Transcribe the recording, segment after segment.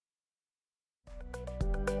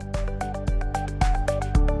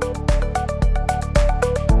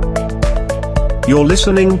You're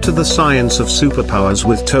listening to The Science of Superpowers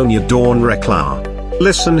with Tonya Recla.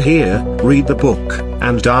 Listen here, read the book,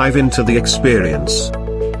 and dive into the experience.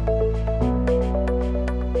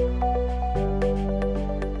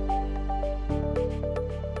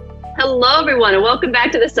 Hello, everyone, and welcome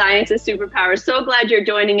back to The Science of Superpowers. So glad you're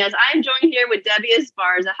joining us. I'm joined here with Debbie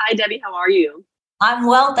Esparza. Hi, Debbie. How are you? I'm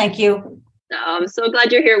well, thank you. I'm so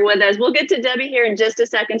glad you're here with us. We'll get to Debbie here in just a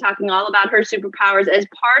second, talking all about her superpowers as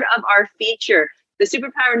part of our feature. The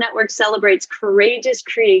Superpower Network celebrates courageous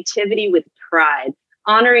creativity with pride,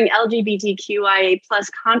 honoring LGBTQIA+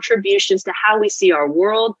 contributions to how we see our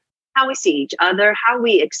world, how we see each other, how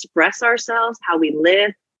we express ourselves, how we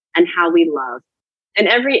live, and how we love. In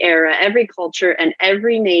every era, every culture, and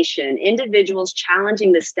every nation, individuals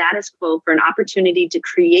challenging the status quo for an opportunity to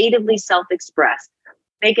creatively self-express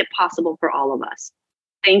make it possible for all of us.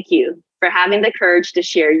 Thank you for having the courage to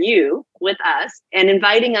share you with us and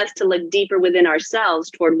inviting us to look deeper within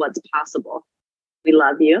ourselves toward what's possible. We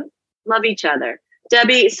love you, love each other.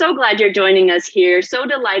 Debbie, so glad you're joining us here. So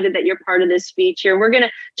delighted that you're part of this feature. We're going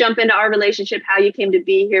to jump into our relationship, how you came to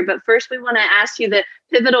be here. But first, we want to ask you the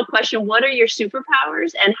pivotal question. What are your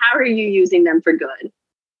superpowers and how are you using them for good?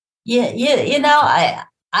 The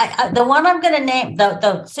one I'm going to name,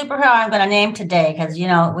 the superpower I'm going to name today, because, we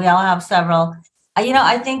all have several,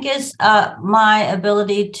 I think is my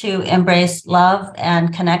ability to embrace love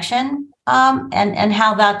and connection, and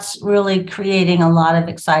how that's really creating a lot of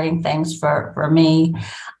exciting things for me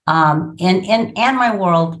in my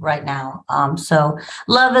world right now. So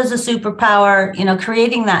love is a superpower,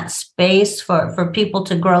 creating that space for people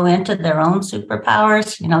to grow into their own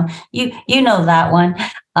superpowers. You know that one.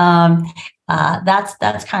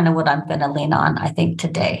 That's kind of what I'm going to lean on, I think,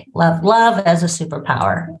 today. Love as a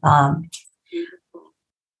superpower.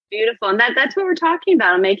 Beautiful. And that's what we're talking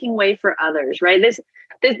about, making way for others, right?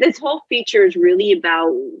 This whole feature is really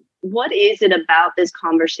about what is it about this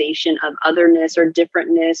conversation of otherness or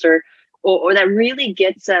differentness or that really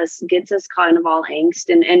gets us kind of all angst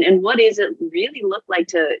and what does it really look like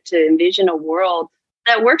to envision a world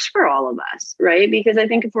that works for all of us, right? Because I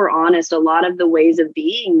think if we're honest, a lot of the ways of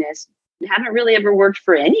beingness haven't really ever worked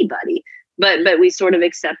for anybody, but we sort of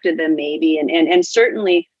accepted them maybe. And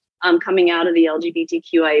certainly coming out of the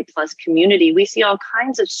LGBTQIA+ community, we see all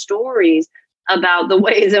kinds of stories about the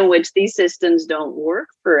ways in which these systems don't work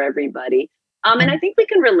for everybody. And I think we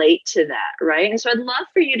can relate to that, right? And so I'd love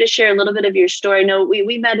for you to share a little bit of your story. I know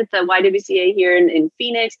we met at the YWCA here in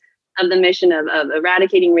Phoenix of the mission of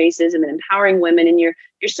eradicating racism and empowering women. And you're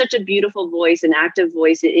such a beautiful voice, an active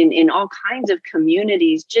voice in all kinds of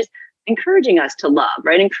communities, just encouraging us to love,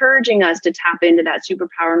 right? Encouraging us to tap into that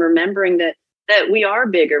superpower and remembering that we are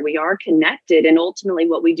bigger, we are connected, and ultimately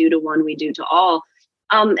what we do to one, we do to all.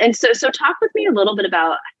 And so talk with me a little bit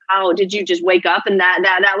about how did you just wake up and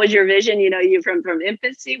that was your vision? You from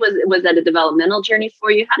infancy, was that a developmental journey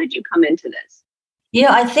for you? How did you come into this?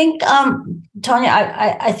 I think, Tonya,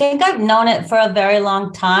 I think I've known it for a very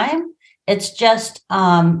long time. It's just,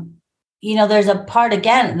 there's the part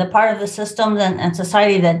of the systems and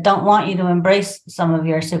society that don't want you to embrace some of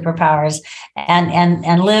your superpowers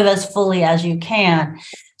and live as fully as you can.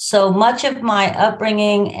 So much of my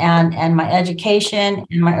upbringing and my education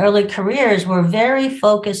and my early careers were very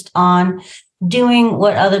focused on doing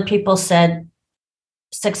what other people said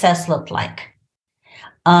success looked like.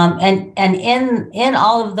 And in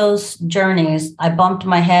all of those journeys, I bumped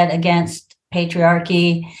my head against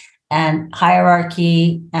patriarchy and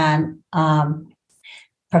hierarchy and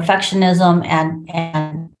perfectionism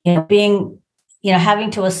and being having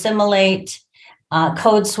to assimilate,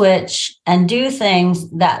 code switch, and do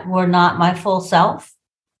things that were not my full self,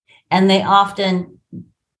 and they often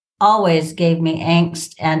always gave me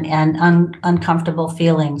angst and uncomfortable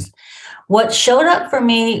feelings. What showed up for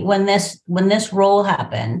me when this role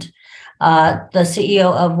happened, the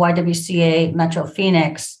CEO of YWCA Metro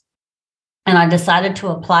Phoenix, and I decided to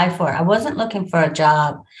apply for it. I wasn't looking for a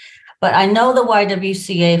job, but I know the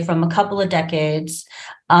YWCA from a couple of decades,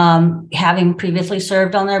 having previously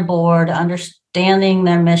served on their board, understanding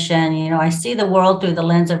their mission. I see the world through the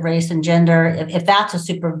lens of race and gender, if that's a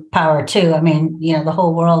superpower too. I mean, the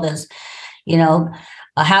whole world is,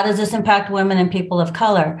 how does this impact women and people of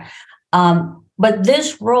color? But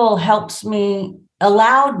this role gave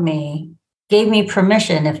me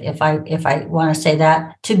permission, if I want to say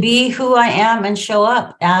that, to be who I am and show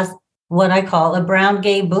up as what I call a brown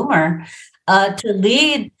gay boomer, to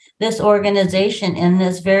lead this organization in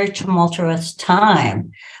this very tumultuous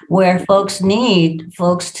time where folks need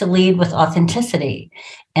folks to lead with authenticity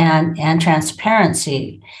and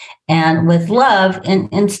transparency and with love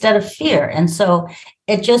instead of fear. And so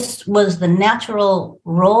it just was the natural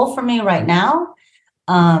role for me right now.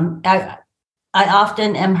 I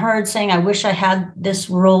often am heard saying, I wish I had this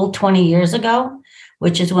role 20 years ago,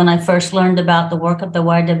 which is when I first learned about the work of the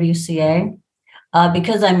YWCA,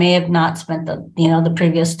 because I may have not spent the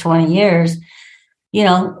previous 20 years,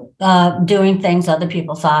 doing things other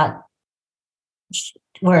people thought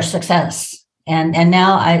were a success. And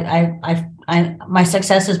now I my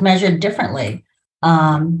success is measured differently.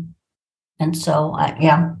 And so I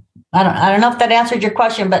don't know if that answered your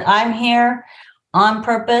question, but I'm here on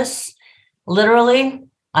purpose. Literally,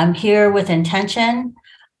 I'm here with intention.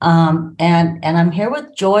 And I'm here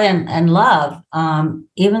with joy and love,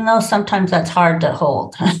 even though sometimes that's hard to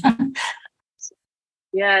hold.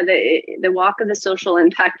 Yeah, the walk of the social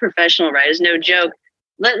impact professional, right, is no joke.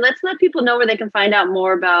 Let's let people know where they can find out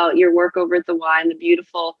more about your work over at the Y and the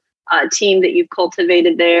beautiful team that you've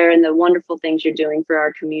cultivated there and the wonderful things you're doing for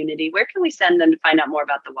our community. Where can we send them to find out more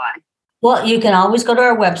about the Y? Well, you can always go to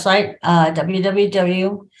our website,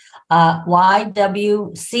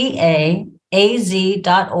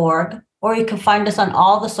 www.ywcaaz.org, or you can find us on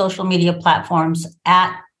all the social media platforms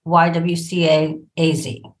at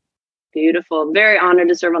YWCAAZ. Beautiful. Very honored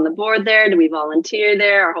to serve on the board there. Do we volunteer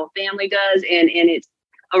there? Our whole family does. And it's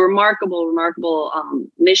a remarkable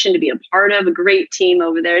mission to be a part of, a great team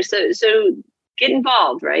over there. So get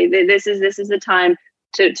involved, right? This is the time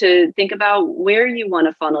to think about where you want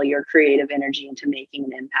to funnel your creative energy into making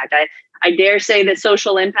an impact. I dare say that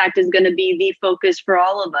social impact is going to be the focus for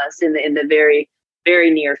all of us in the very, very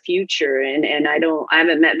near future. And I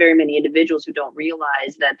haven't met very many individuals who don't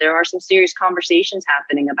realize that there are some serious conversations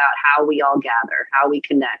happening about how we all gather, how we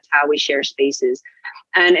connect, how we share spaces.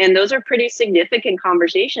 And those are pretty significant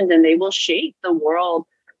conversations, and they will shape the world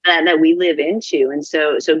that we live into. And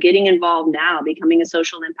so getting involved now, becoming a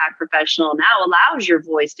social impact professional now allows your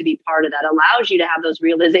voice to be part of that, allows you to have those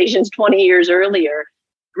realizations 20 years earlier,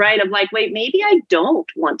 right? Of like, wait, maybe I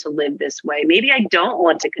don't want to live this way. Maybe I don't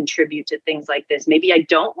want to contribute to things like this. Maybe I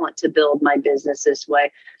don't want to build my business this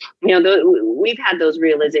way. We've had those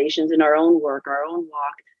realizations in our own work, our own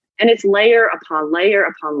walk. And it's layer upon layer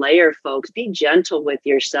upon layer, folks. Be gentle with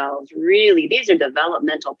yourselves. Really, these are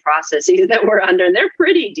developmental processes that we're under, and they're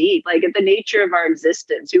pretty deep, like at the nature of our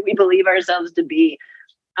existence, who we believe ourselves to be.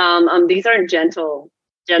 These aren't gentle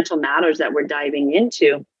matters that we're diving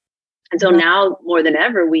into. And so now more than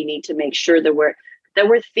ever, we need to make sure that we're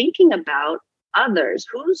thinking about others,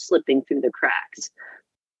 who's slipping through the cracks.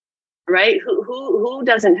 Right? Who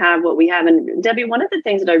doesn't have what we have? And Debbie, one of the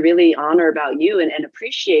things that I really honor about you and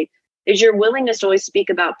appreciate is your willingness to always speak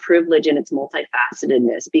about privilege and its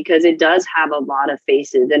multifacetedness, because it does have a lot of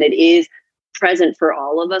faces and it is present for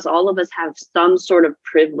all of us. All of us have some sort of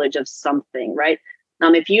privilege of something, right?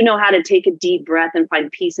 If you know how to take a deep breath and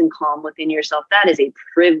find peace and calm within yourself, that is a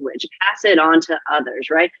privilege. Pass it on to others,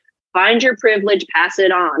 right? Find your privilege, pass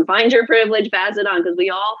it on. Find your privilege, pass it on, because we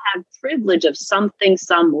all have privilege of something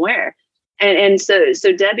somewhere. And so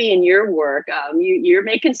Debbie, in your work, you're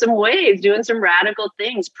making some waves, doing some radical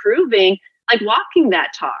things, proving, like walking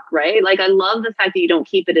that talk, right? Like, I love the fact that you don't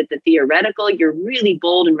keep it at the theoretical. You're really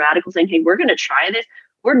bold and radical, saying, hey, we're going to try this.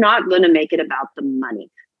 We're not going to make it about the money.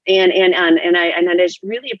 And I just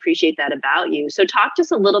really appreciate that about you. So talk to us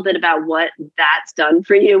a little bit about what that's done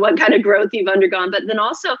for you, what kind of growth you've undergone, but then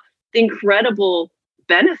also the incredible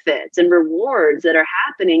benefits and rewards that are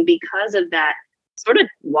happening because of that sort of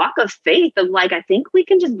walk of faith of like, I think we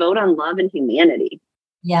can just vote on love and humanity.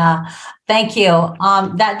 Yeah, thank you.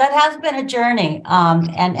 That has been a journey.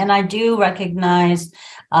 And I do recognize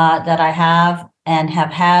that I have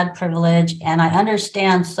had privilege, and I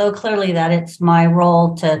understand so clearly that it's my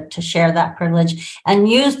role to share that privilege and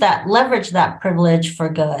leverage that privilege for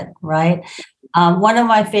good, right? One of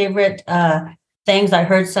my favorite things I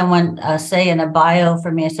heard someone say in a bio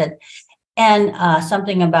for me, I said, and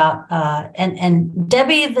something about and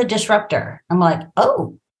Debbie the disruptor. I'm like,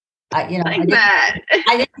 oh, I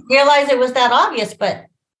didn't realize it was that obvious, but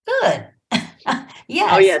good.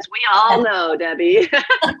 Yes. Oh yes, we all know, Debbie.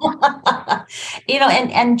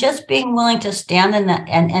 And just being willing to stand in that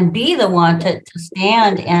and be the one to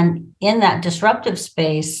stand and in that disruptive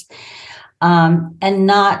space, and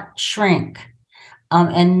not shrink,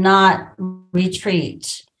 and not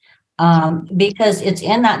retreat. Because it's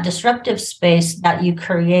in that disruptive space that you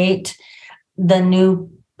create the new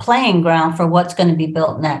playing ground for what's going to be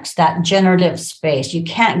built next, that generative space. You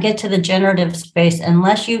can't get to the generative space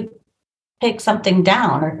unless you take something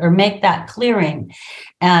down or make that clearing.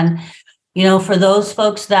 And, for those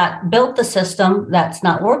folks that built the system that's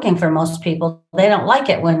not working for most people, they don't like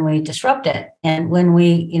it when we disrupt it and when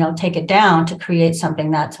we, take it down to create something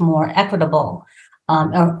that's more equitable.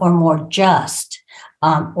 or more just,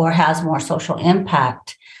 or has more social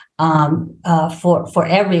impact for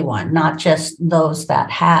everyone, not just those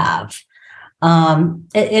that have.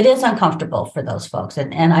 It is uncomfortable for those folks,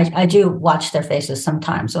 and I do watch their faces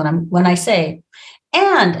sometimes when I say,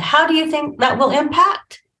 and how do you think that will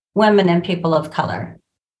impact women and people of color?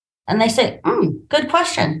 And they say, good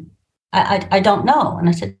question. I don't know. And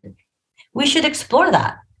I said, we should explore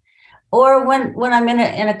that. Or when I'm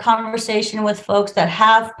in a conversation with folks that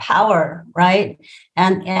have power, right,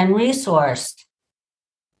 and resource,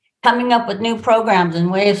 coming up with new programs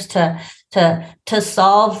and ways to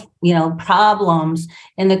solve, problems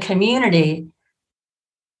in the community,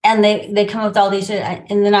 and they come up with all these,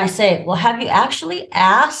 and then I say, well, have you actually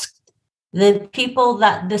asked the people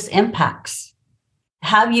that this impacts?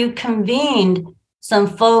 Have you convened some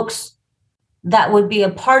folks that would be a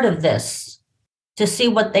part of this to see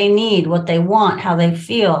what they need, what they want, how they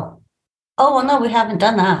feel? Oh, well, no, we haven't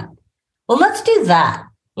done that. Well, let's do that.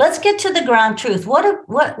 Let's get to the ground truth.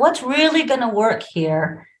 What's really going to work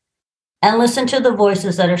here? And listen to the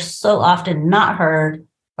voices that are so often not heard,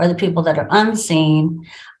 or the people that are unseen,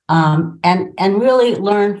 and really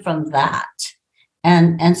learn from that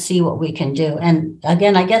and see what we can do. And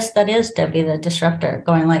again, I guess that is Debbie, the disruptor,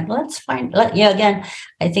 going like, again,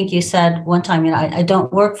 I think you said one time, I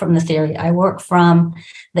don't work from the theory. I work from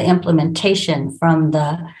the implementation, from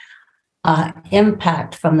the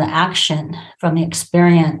impact, from the action, from the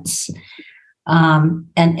experience,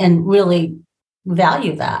 and really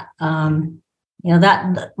value that.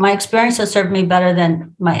 That my experience has served me better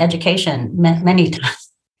than my education many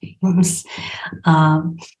times.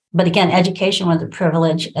 But again, education was a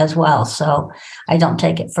privilege as well, so I don't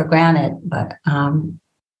take it for granted. But I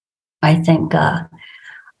think, I'll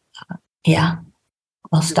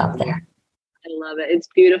stop there. I love it. It's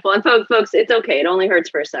beautiful. And folks, it's okay. It only hurts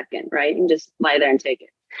for a second, right? You can just lie there and take it.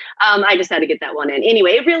 I just had to get that one in.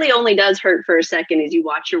 Anyway, it really only does hurt for a second as you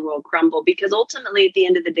watch your world crumble, because ultimately at the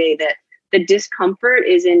end of the day, that the discomfort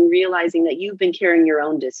is in realizing that you've been carrying your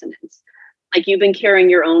own dissonance. Like you've been carrying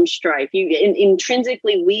your own strife.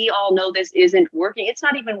 Intrinsically, we all know this isn't working. It's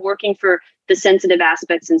not even working for the sensitive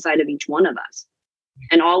aspects inside of each one of us.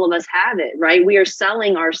 And all of us have it, right? We are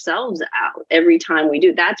selling ourselves out every time we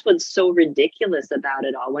do. That's what's so ridiculous about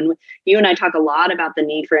it all. When you and I talk a lot about the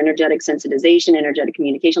need for energetic sensitization, energetic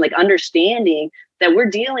communication, like understanding that we're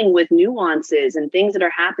dealing with nuances and things that are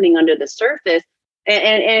happening under the surface.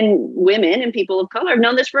 And women and people of color have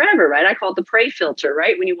known this forever, right? I call it the prey filter,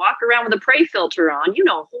 right? When you walk around with a prey filter on, you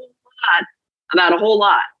know a whole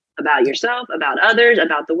lot about yourself, about others,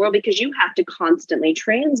 about the world, because you have to constantly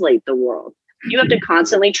translate the world. You have to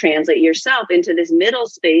constantly translate yourself into this middle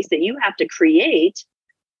space that you have to create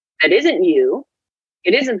that isn't you.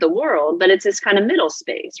 It isn't the world, but it's this kind of middle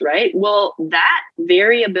space, right? Well, that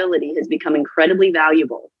variability has become incredibly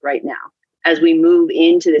valuable right now. As we move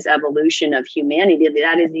into this evolution of humanity,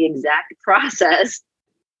 that is the exact process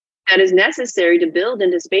that is necessary to build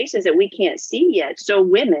into spaces that we can't see yet. So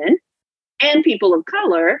women and people of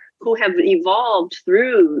color who have evolved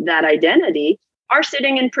through that identity are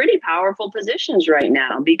sitting in pretty powerful positions right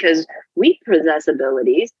now, because we possess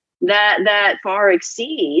abilities that far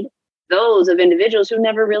exceed those of individuals who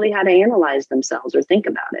never really had to analyze themselves or think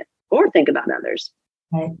about it or think about others.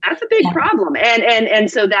 Right. That's a big problem.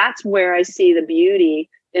 And so that's where I see the beauty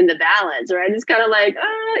in the balance, right? It's kind of like,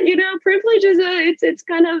 privilege is it's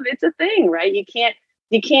a thing, right? You can't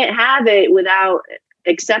have it without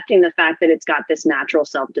accepting the fact that it's got this natural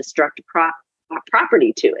self-destruct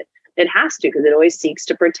property to it. It has to, because it always seeks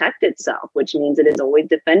to protect itself, which means it is always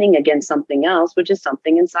defending against something else, which is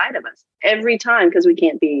something inside of us every time, because we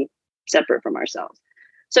can't be separate from ourselves.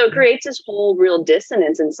 So it creates this whole real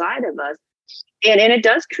dissonance inside of us. And it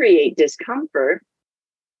does create discomfort.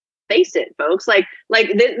 Face it, folks.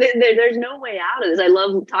 There's no way out of this. I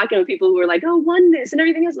love talking to people who are like, oh, oneness and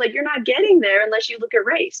everything else. Like, you're not getting there unless you look at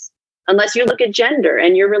race, unless you look at gender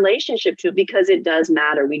and your relationship to it, because it does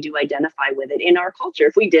matter. We do identify with it in our culture.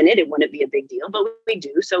 If we didn't, it wouldn't be a big deal, but we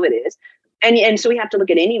do. So it is. And so we have to look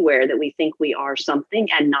at anywhere that we think we are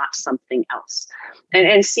something and not something else,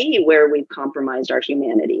 and see where we've compromised our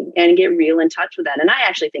humanity and get real in touch with that. And I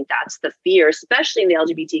actually think that's the fear, especially in the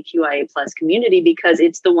LGBTQIA plus community, because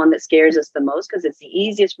it's the one that scares us the most, because it's the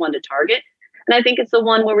easiest one to target. And I think it's the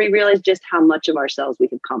one where we realize just how much of ourselves we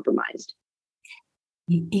have compromised.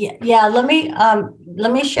 Yeah. Let me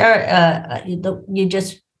share. You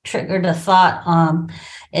just triggered a thought.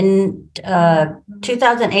 In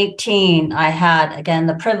 2018, I had, again,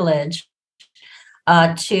 the privilege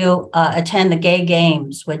to attend the gay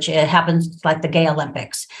games, which it happens like the gay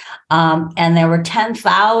Olympics. And there were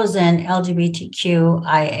 10,000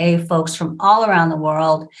 LGBTQIA folks from all around the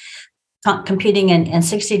world competing in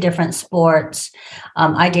 60 different sports.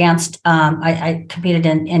 I danced, I competed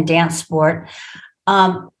in dance sport.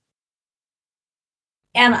 And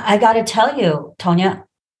I got to tell you, Tonya,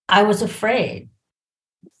 I was afraid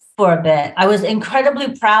for a bit. I was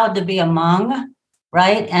incredibly proud to be among,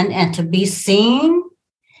 right? And to be seen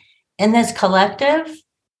in this collective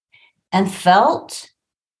and felt.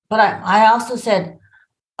 But I also said,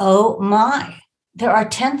 oh my, there are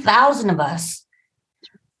 10,000 of us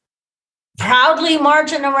proudly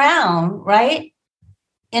marching around, right?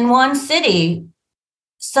 In one city.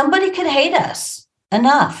 Somebody could hate us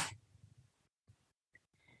enough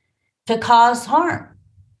to cause harm.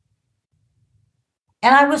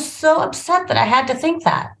 And I was so upset that I had to think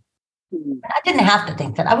that. I didn't have to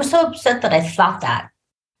think that. I was so upset that I thought that.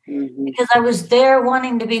 Because I was there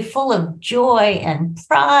wanting to be full of joy and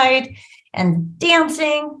pride and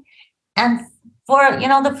dancing. And for,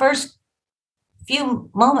 the first few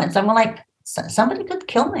moments, I'm like, somebody could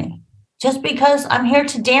kill me just because I'm here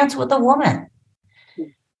to dance with a woman.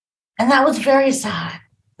 And that was very sad.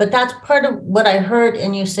 But that's part of what I heard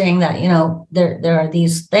in you saying that, there are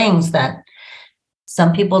these things that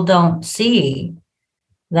some people don't see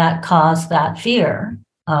that cause that fear.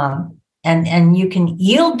 And you can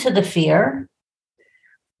yield to the fear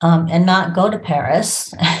and not go to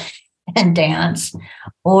Paris and dance,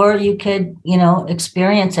 or you could,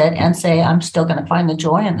 experience it and say, I'm still going to find the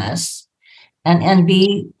joy in this and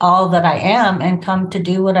be all that I am and come to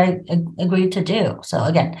do what I agreed to do. So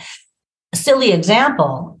again, a silly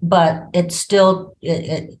example, but it's still,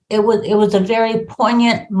 it was a very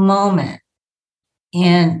poignant moment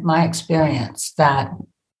in my experience that.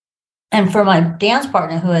 And for my dance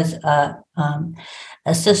partner, who is a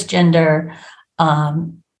cisgender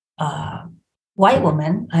white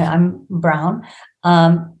woman, I'm brown,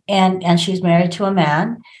 and she's married to a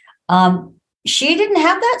man, she didn't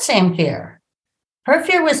have that same fear. Her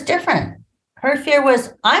fear was different. Her fear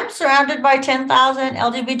was, I'm surrounded by 10,000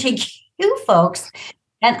 LGBTQ folks,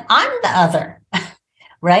 and I'm the other,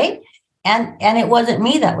 right? And it wasn't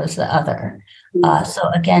me that was the other. So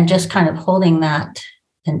again, just kind of holding that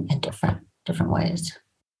in different ways.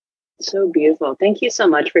 So beautiful. Thank you so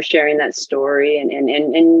much for sharing that story and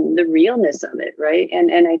the realness of it, right?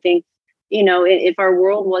 And I think, if our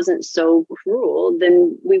world wasn't so cruel,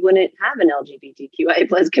 then we wouldn't have an LGBTQI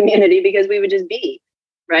plus community, because we would just be,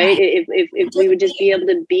 right? If we would just be able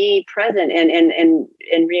to be present and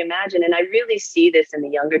reimagine. And I really see this in the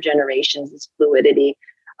younger generations, this fluidity.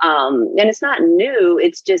 And it's not new.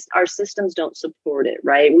 It's just our systems don't support it,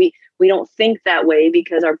 right? We don't think that way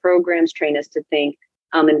because our programs train us to think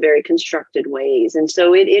in very constructed ways. And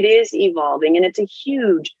so it is evolving, and it's a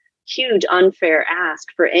huge, huge unfair ask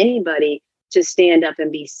for anybody to stand up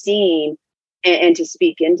and be seen and to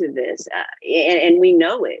speak into this. And we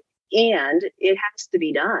know it, and it has to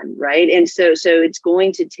be done, right? And so it's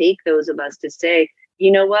going to take those of us to say,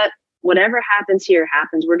 you know what? Whatever happens here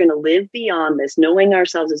happens. We're going to live beyond this, knowing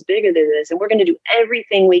ourselves is bigger than this. And we're going to do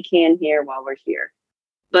everything we can here while we're here.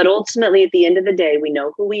 But ultimately, at the end of the day, we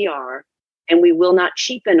know who we are, and we will not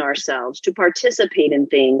cheapen ourselves to participate in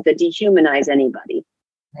things that dehumanize anybody.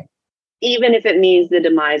 Right. Even if it means the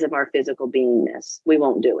demise of our physical beingness, we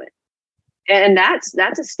won't do it. And that's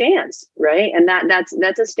a stance, right? And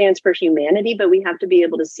that's a stance for humanity, but we have to be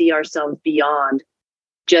able to see ourselves beyond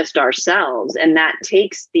just ourselves. And that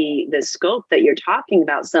takes the scope that you're talking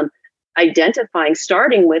about, some identifying,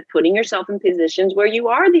 starting with putting yourself in positions where you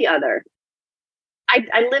are the other.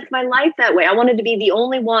 I lived my life that way. I wanted to be the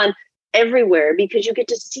only one everywhere, because you get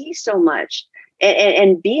to see so much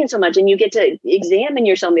and be in so much, and you get to examine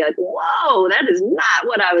yourself and be like, whoa, that is not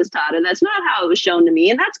what I was taught. And that's not how it was shown to me.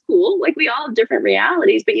 And that's cool. Like, we all have different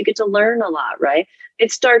realities, but you get to learn a lot, right?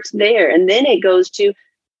 It starts there. And then it goes to,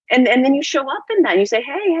 and then you show up in that and you say,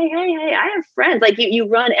 hey, I have friends. Like you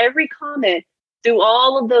run every comment through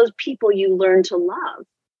all of those people you learn to love.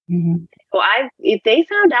 Mm-hmm. So if they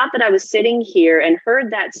found out that I was sitting here and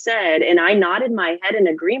heard that said, and I nodded my head in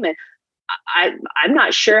agreement, I'm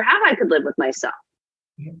not sure how I could live with myself.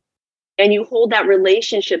 Mm-hmm. And you hold that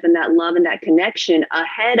relationship and that love and that connection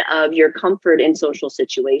ahead of your comfort in social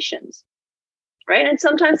situations. Right. And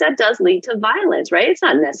sometimes that does lead to violence, right? It's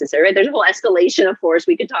not necessary. Right? There's a whole escalation of force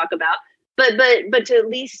we could talk about, but to at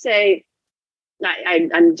least say,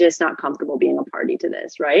 I'm just not comfortable being a party to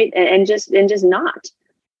this, right? And just not,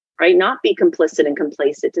 right? Not be complicit and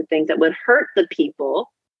complacent to things that would hurt the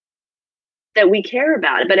people that we care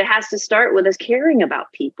about it. But it has to start with us caring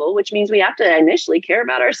about people, which means we have to initially care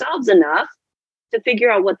about ourselves enough to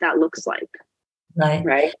figure out what that looks like.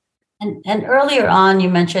 Right. And earlier on, you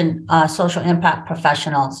mentioned social impact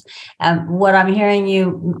professionals. And what I'm hearing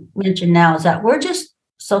you mention now is that we're just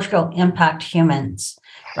social impact humans,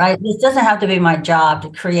 right? This doesn't have to be my job to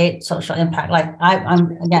create social impact. Like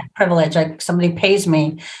I'm again privileged. Like somebody pays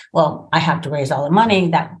me, well, I have to raise all the money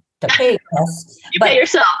that to pay us. You pay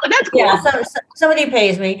yourself, but that's cool. Yeah, so somebody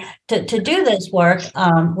pays me to do this work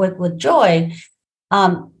with joy,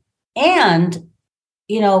 and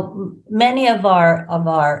many of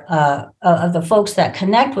the folks that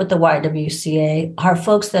connect with the YWCA are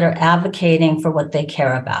folks that are advocating for what they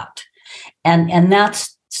care about. And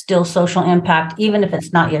that's still social impact, even if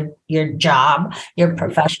it's not your job, your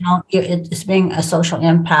professional, it's being a social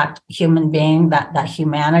impact human being, that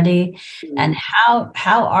humanity. Mm-hmm. And how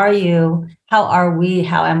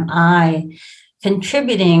am I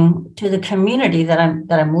contributing to the community that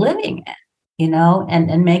I'm living in?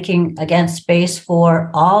 And making, again, space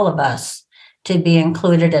for all of us to be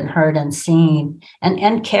included and heard and seen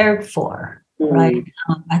and cared for, right?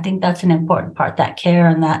 I think that's an important part, that care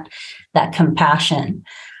and that compassion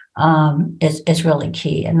is really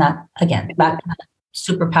key. And that, again, back to the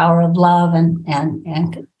superpower of love and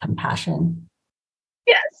compassion.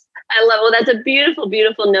 Yes, I love it. Well, that's a beautiful,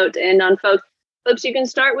 beautiful note to end on, folks. Folks, you can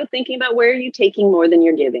start with thinking about where are you taking more than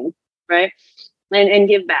you're giving, right? And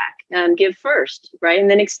give back, give first, right? And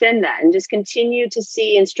then extend that and just continue to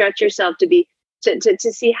see and stretch yourself to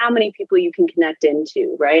see how many people you can connect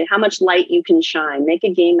into, right? How much light you can shine, make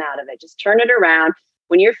a game out of it. Just turn it around.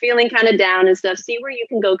 When you're feeling kind of down and stuff, see where you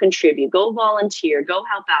can go contribute, go volunteer, go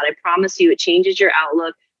help out. I promise you, it changes your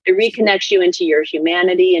outlook. It reconnects you into your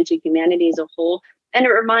humanity, into humanity as a whole. And it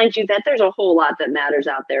reminds you that there's a whole lot that matters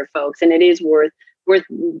out there, folks. And it is worth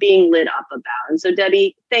being lit up about. And so,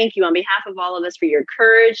 Debbie, thank you on behalf of all of us for your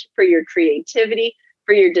courage, for your creativity,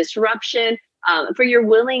 for your disruption, for your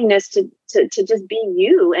willingness to just be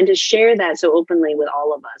you and to share that so openly with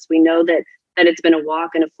all of us. We know that it's been a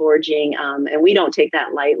walk and a forging, and we don't take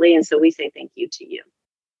that lightly. And so we say thank you to you.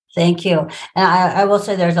 Thank you. And I will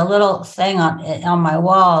say there's a little thing on my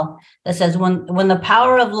wall that says, when the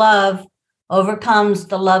power of love overcomes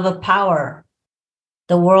the love of power,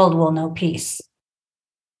 the world will know peace.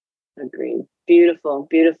 Agreed. Beautiful,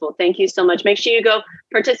 beautiful. Thank you so much. Make sure you go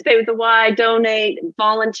participate with the Y, donate,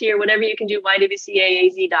 volunteer, whatever you can do,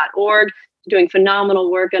 ywcaaz.org. Doing phenomenal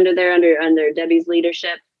work under Debbie's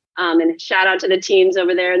leadership. And shout out to the teams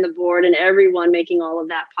over there and the board and everyone making all of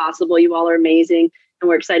that possible. You all are amazing. And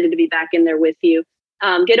we're excited to be back in there with you.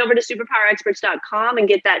 Get over to superpowerexperts.com and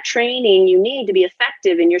get that training you need to be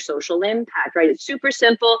effective in your social impact, right? It's super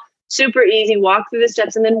simple, super easy. Walk through the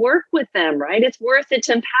steps and then work with them, right? It's worth it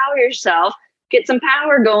to empower yourself, get some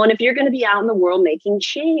power going if you're going to be out in the world making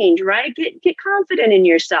change, right? Get confident in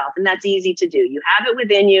yourself. And that's easy to do. You have it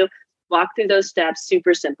within you. Walk through those steps,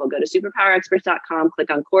 super simple. Go to superpowerexperts.com, click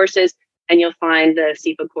on courses, and you'll find the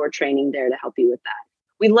SIPA core training there to help you with that.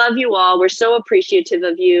 We love you all. We're so appreciative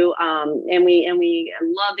of you. And we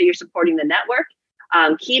love that you're supporting the network.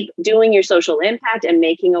 Keep doing your social impact and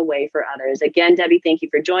making a way for others. Again, Debbie, thank you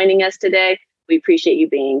for joining us today. We appreciate you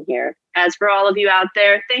being here. As for all of you out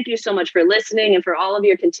there, thank you so much for listening and for all of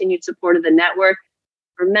your continued support of the network.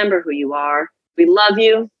 Remember who you are. We love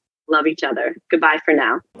you. Love each other. Goodbye for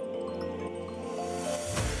now.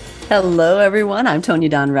 Hello, everyone. I'm Tonya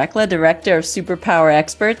Recla, Director of Superpower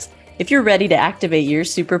Experts. If you're ready to activate your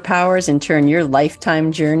superpowers and turn your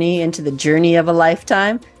lifetime journey into the journey of a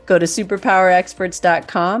lifetime, go to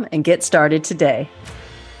superpowerexperts.com and get started today.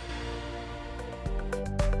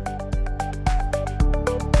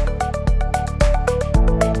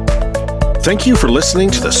 Thank you for listening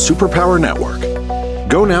to the Superpower Network.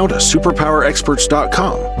 Go now to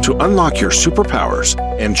superpowerexperts.com to unlock your superpowers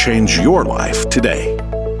and change your life today.